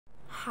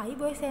Hi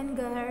boys and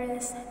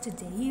girls,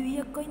 today we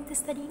are going to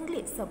study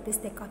English, so please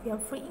take off your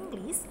free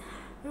English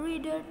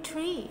Reader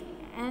 3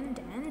 and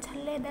then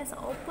let us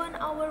open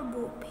our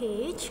book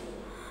page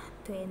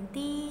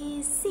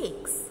 26,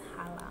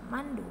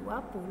 halaman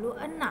 26,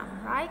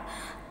 right?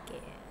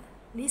 Okay,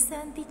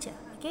 listen teacher,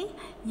 okay?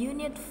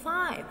 Unit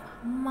 5,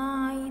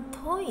 my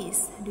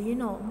toys. Do you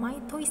know my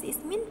toys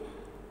is mean?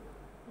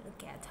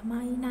 Look at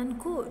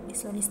mainanku,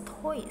 this one is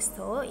toys.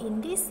 So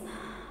in this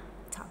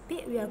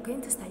topic we are going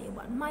to study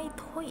about my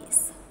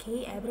toys.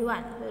 Okay,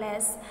 everyone,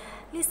 let's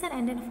listen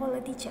and then follow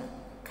teacher.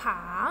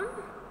 Come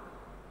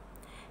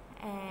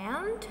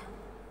and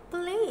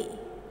play.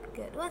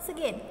 Good. Once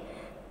again,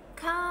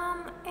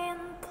 come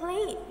and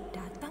play.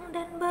 Datang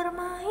dan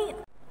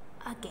bermain.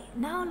 Okay,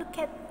 now look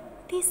at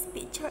this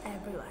picture,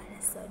 everyone.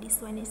 So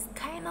this one is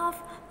kind of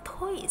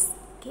toys.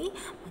 Okay,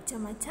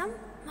 macam-macam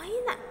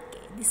mainan.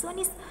 Okay, this one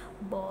is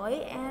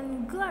boy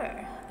and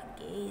girl.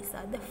 Okay, so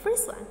the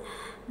first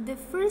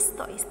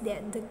toys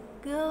that the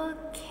girl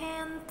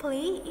can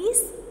play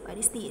is, what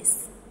is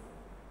this?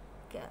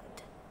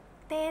 Good.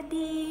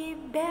 Teddy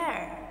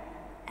bear.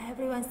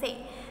 Everyone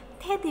say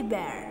teddy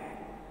bear.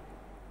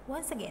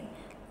 Once again,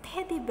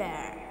 teddy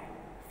bear.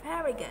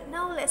 Very good.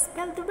 Now let's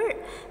spell the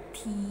word.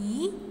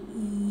 T-E-D-D-Y.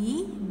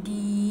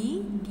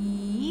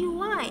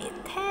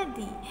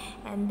 Teddy.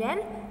 And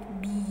then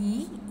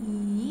B-E-A-R.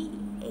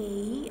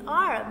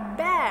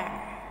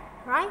 Bear.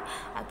 Right?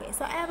 Okay,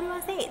 so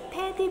everyone say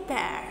teddy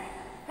bear.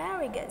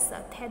 Very good.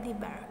 So teddy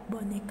bear,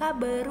 boneka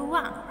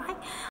beruang, right?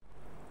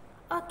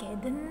 Okay,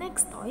 the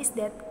next toys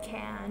that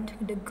can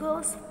the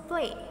girls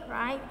play,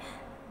 right?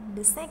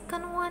 The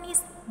second one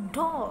is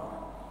doll.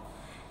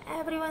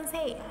 Everyone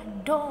say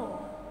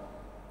doll.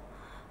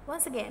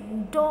 Once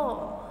again,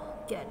 doll.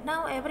 Good.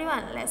 Now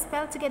everyone, let's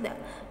spell together.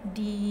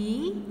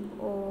 D-O-L-L.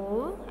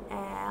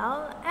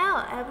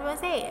 Everyone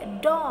say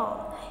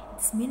doll.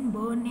 It's mean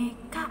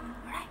boneka.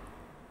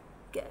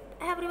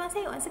 Everyone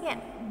say once again,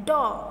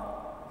 doll.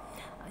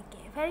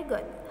 Okay, very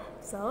good.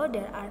 So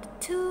there are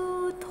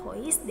two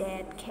toys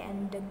that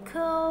can the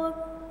girl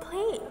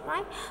play,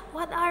 right?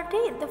 What are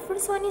they? The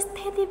first one is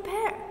teddy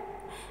bear,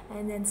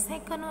 and then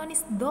second one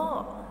is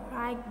doll,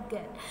 right?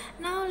 Good.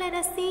 Now let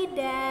us see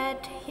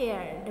that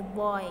here, the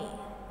boy.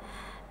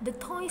 The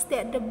toys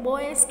that the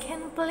boys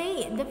can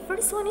play. The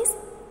first one is,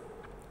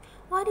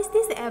 what is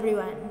this,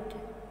 everyone?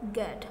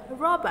 Good.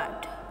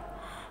 Robot.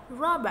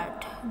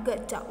 Robot.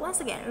 Good job. Once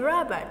again,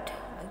 robot.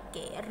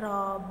 Okay,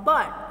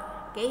 robot.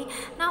 Okay,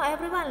 now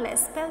everyone,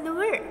 let's spell the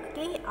word.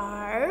 Okay,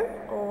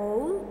 R-O-B-O-T.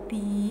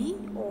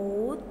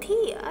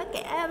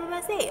 Okay,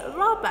 everyone say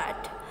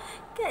robot.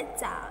 Good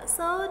job.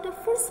 So the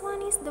first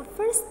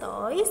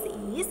toy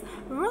is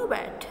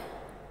robot.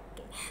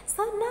 Okay,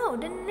 so now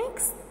the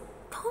next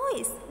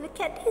toys. Look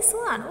at this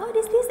one. What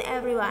is this,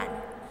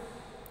 everyone?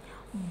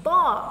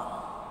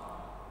 Ball.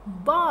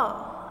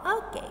 Ball.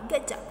 Okay,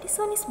 good job. This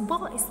one is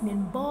ball. It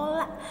means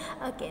bola.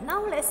 Okay, now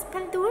let's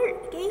spell the word.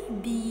 Okay,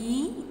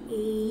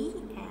 B-A-L-L.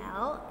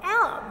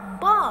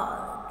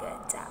 Ball.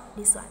 Good job.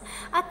 This one.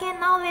 Okay,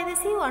 now let us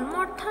see one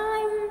more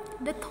time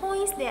the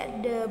toys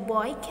that the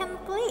boy can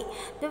play.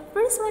 The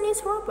first one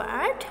is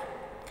robot,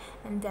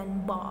 and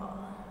then ball.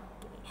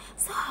 Okay.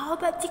 So how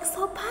about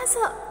jigsaw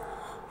puzzle?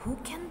 Who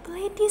can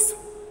play these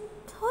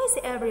toys,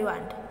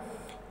 everyone?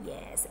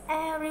 Yes,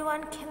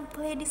 everyone can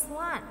play this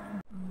one.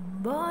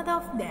 Both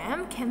of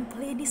them can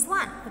play this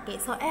one. Okay,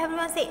 so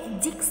everyone say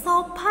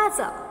jigsaw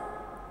puzzle.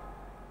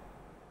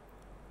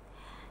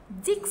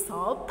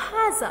 Jigsaw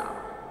puzzle.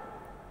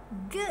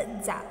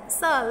 Good job.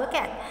 So look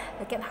at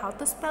how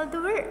to spell the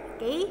word.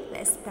 Okay,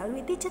 let's spell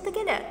with each other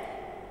together.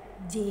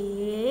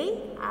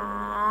 J-I-G.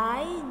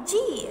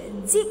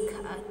 Jig.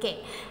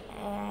 Okay.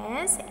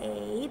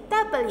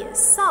 S-A-W.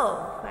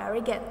 So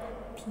very good.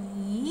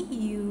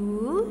 P-U-G-G-L-E.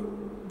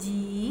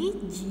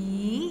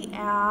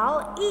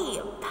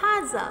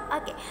 Puzzle.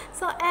 Okay,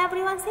 so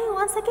everyone say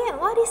once again,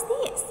 what is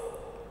this?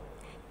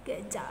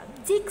 Good job.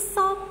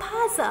 Jigsaw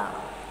puzzle.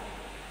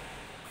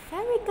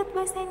 Very good,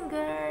 boys and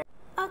girls.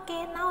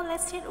 Okay, now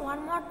let's read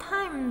one more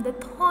time the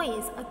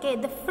toys. Okay,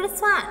 the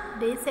first one,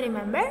 do you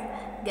remember?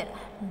 Good.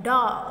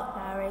 Doll.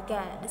 Very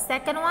good. The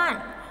second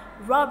one,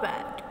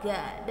 robot.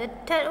 Good. The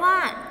third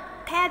one,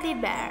 teddy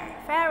bear.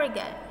 Very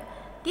good.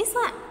 This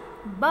one,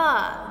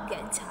 ball.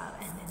 Good job.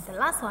 And then the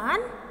last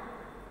one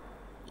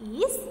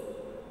is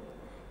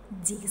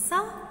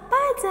jigsaw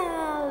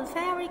puzzle.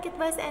 Very good,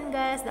 boys and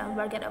girls. Don't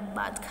forget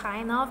about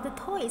kind of the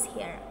toys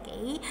here.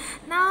 Okay,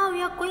 now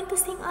we are going to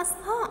sing a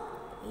song.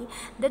 Okay,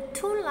 the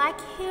tune like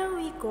Here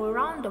We Go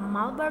Round the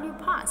Mulberry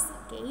Pass.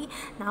 Okay,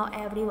 now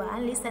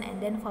everyone listen and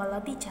then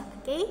follow teacher.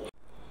 Okay,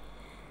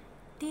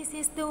 this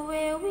is the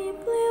way we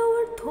play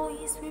our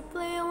toys. We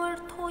play our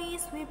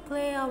toys. We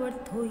play our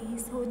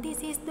toys. So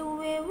this is the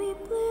way we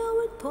play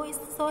our toys.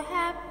 So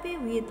happy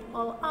with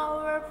all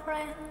our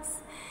friends.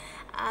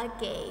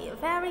 Okay,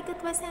 very good,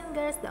 boys and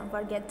girls. Don't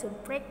forget to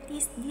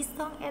practice this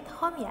song at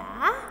home,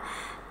 yeah.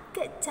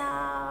 Good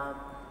job.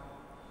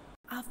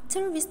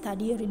 After we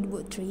study read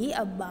book 3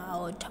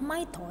 about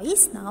my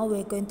toys, now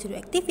we're going to do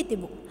activity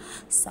book.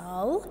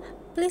 So,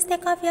 please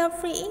take off your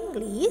free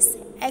English,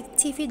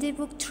 activity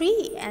book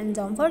 3, and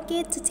don't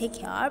forget to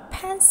take your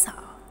pencil.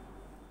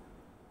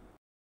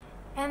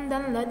 And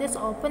then let us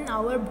open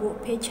our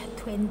book, page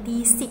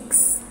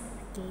 26.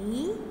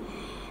 Okay,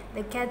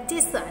 look at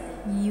this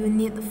one.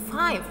 Unit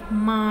 5,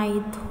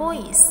 My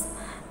Toys.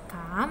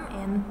 Come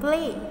and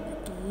play.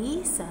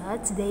 Okay, so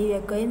today we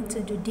are going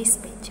to do this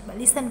page, but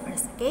listen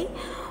first, okay?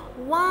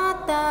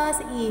 What does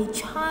a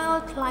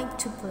child like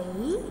to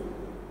play?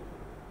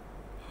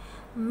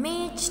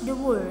 Match the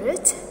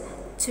words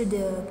to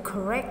the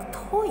correct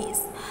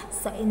toys.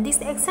 So in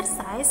this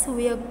exercise,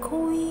 we are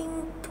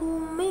going to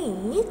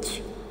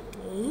match,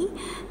 okay,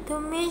 to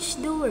match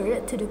the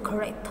word to the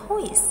correct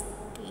toys.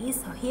 Okay,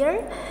 so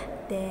here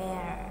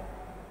there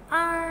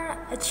are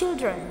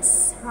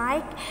children's,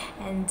 right?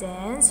 And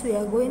then we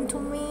are going to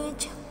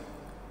match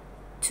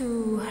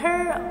to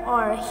her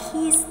or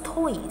his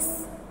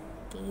toys.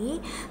 Okay,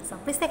 so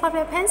please take off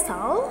your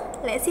pencil.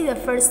 Let's see the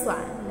first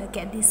one. Look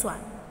at this one.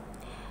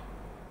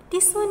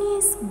 This one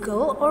is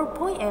girl or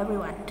boy,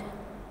 everyone?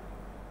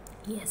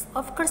 Yes,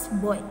 of course,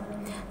 boy.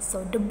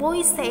 So the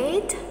boy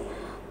said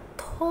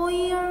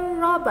toy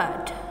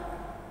robot.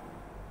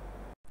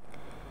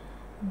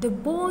 The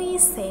boy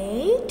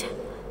said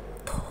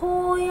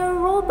toy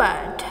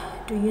robot.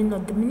 Do you know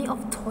the meaning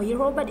of toy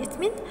robot? It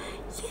means,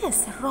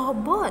 yes,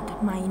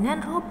 robot,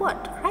 mainan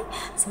robot, right?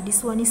 So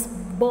this one is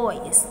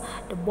boys.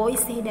 The boy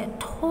say that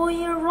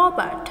toy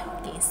robot.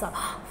 Okay, so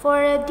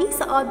for this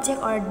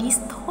object or these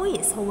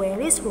toys, where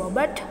is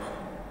robot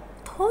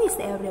toys,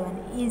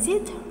 everyone? Is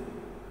it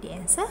the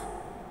answer?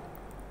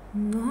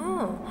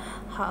 No.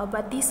 How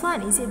about this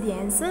one? Is it the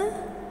answer?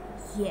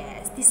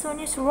 Yes, this one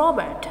is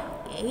robot.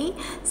 Okay,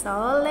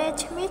 so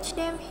let's match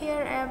them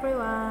here,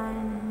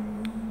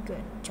 everyone.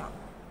 Good job.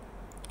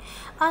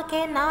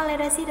 Okay, now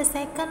let us see the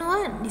second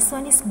one. This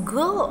one is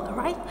girl,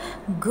 right?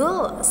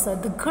 Girl. So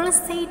the girl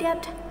say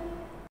that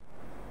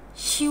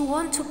she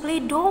want to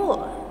play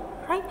doll,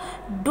 right?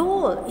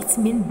 Doll, it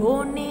means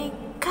boneka,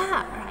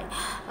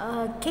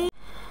 right? Okay.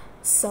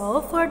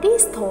 So for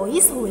these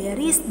toys, where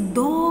is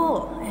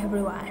doll,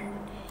 everyone?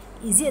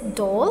 Is it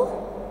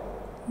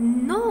doll?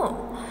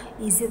 No.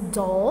 Is it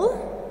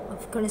doll?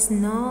 Of course,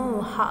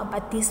 no. How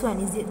about this one?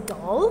 Is it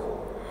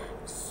doll?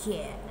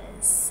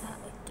 Yes.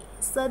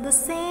 So the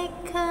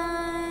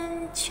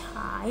second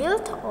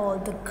child or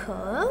the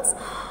girls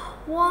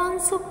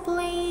want to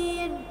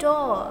play a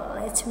doll.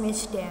 Let's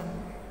match them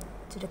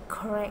to the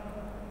correct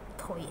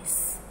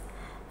toys.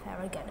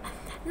 Very good.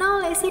 Now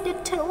let's see the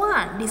third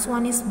one. This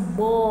one is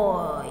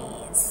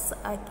boys.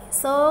 Okay,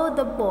 so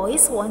the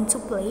boys want to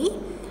play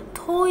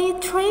toy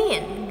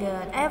train.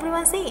 Good.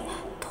 Everyone say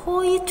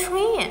toy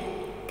train.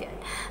 Good.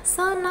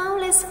 So now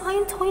let's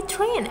find toy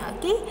train.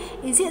 Okay,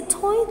 is it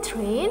toy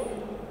train?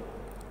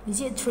 Is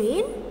it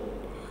train?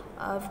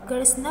 Of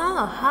course,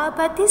 no. How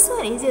about this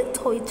one? Is it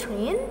toy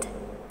trained?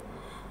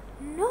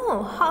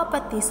 No. How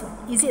about this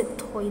one? Is it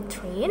toy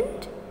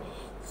trained?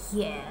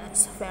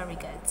 Yes, very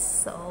good.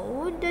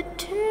 So the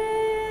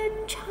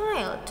third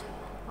child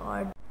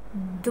or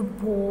the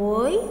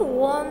boy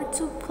want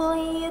to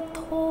play a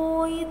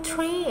toy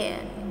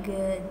train.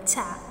 Good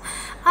job.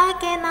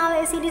 Okay, now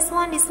let's see this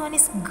one. This one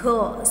is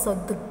girl. So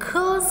the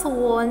girls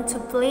want to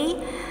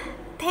play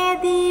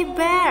teddy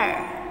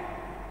bear.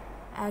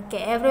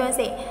 Okay, everyone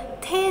say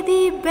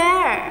teddy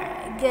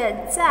bear.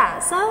 Good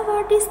job. So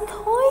for this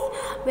toy,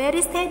 where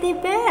is teddy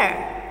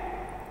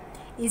bear?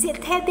 Is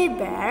it teddy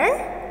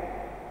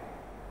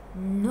bear?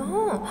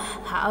 No.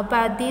 How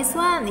about this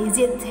one? Is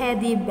it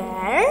teddy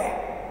bear?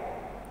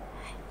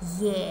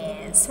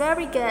 Yes,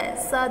 very good.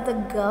 So the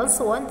girls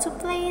want to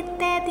play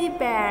teddy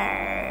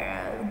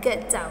bear.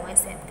 Good job, I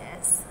said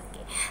guys.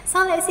 Okay. So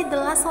let's see the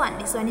last one.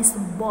 This one is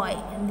boy,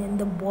 and then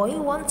the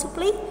boy wants to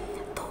play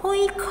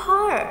toy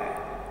car.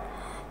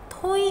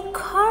 Toy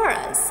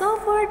car. So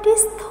for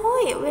this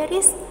toy, where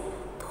is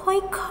toy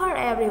car,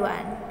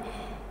 everyone?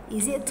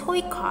 Is it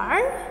toy car?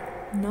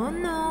 No,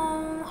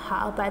 no.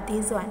 How about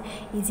this one?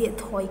 Is it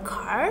toy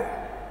car?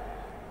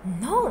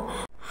 No.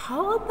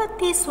 How about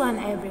this one,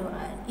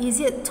 everyone?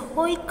 Is it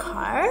toy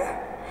car?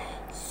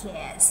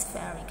 Yes,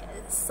 very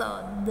good.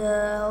 So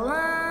the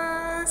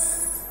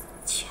last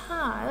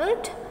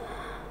child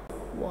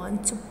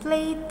want to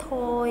play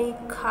toy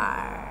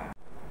car.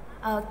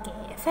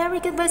 Okay, very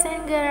good, boys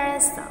and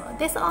girls. So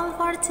that's all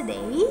for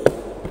today,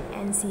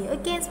 and see you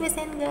again, boys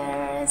and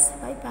girls.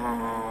 Bye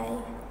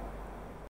bye.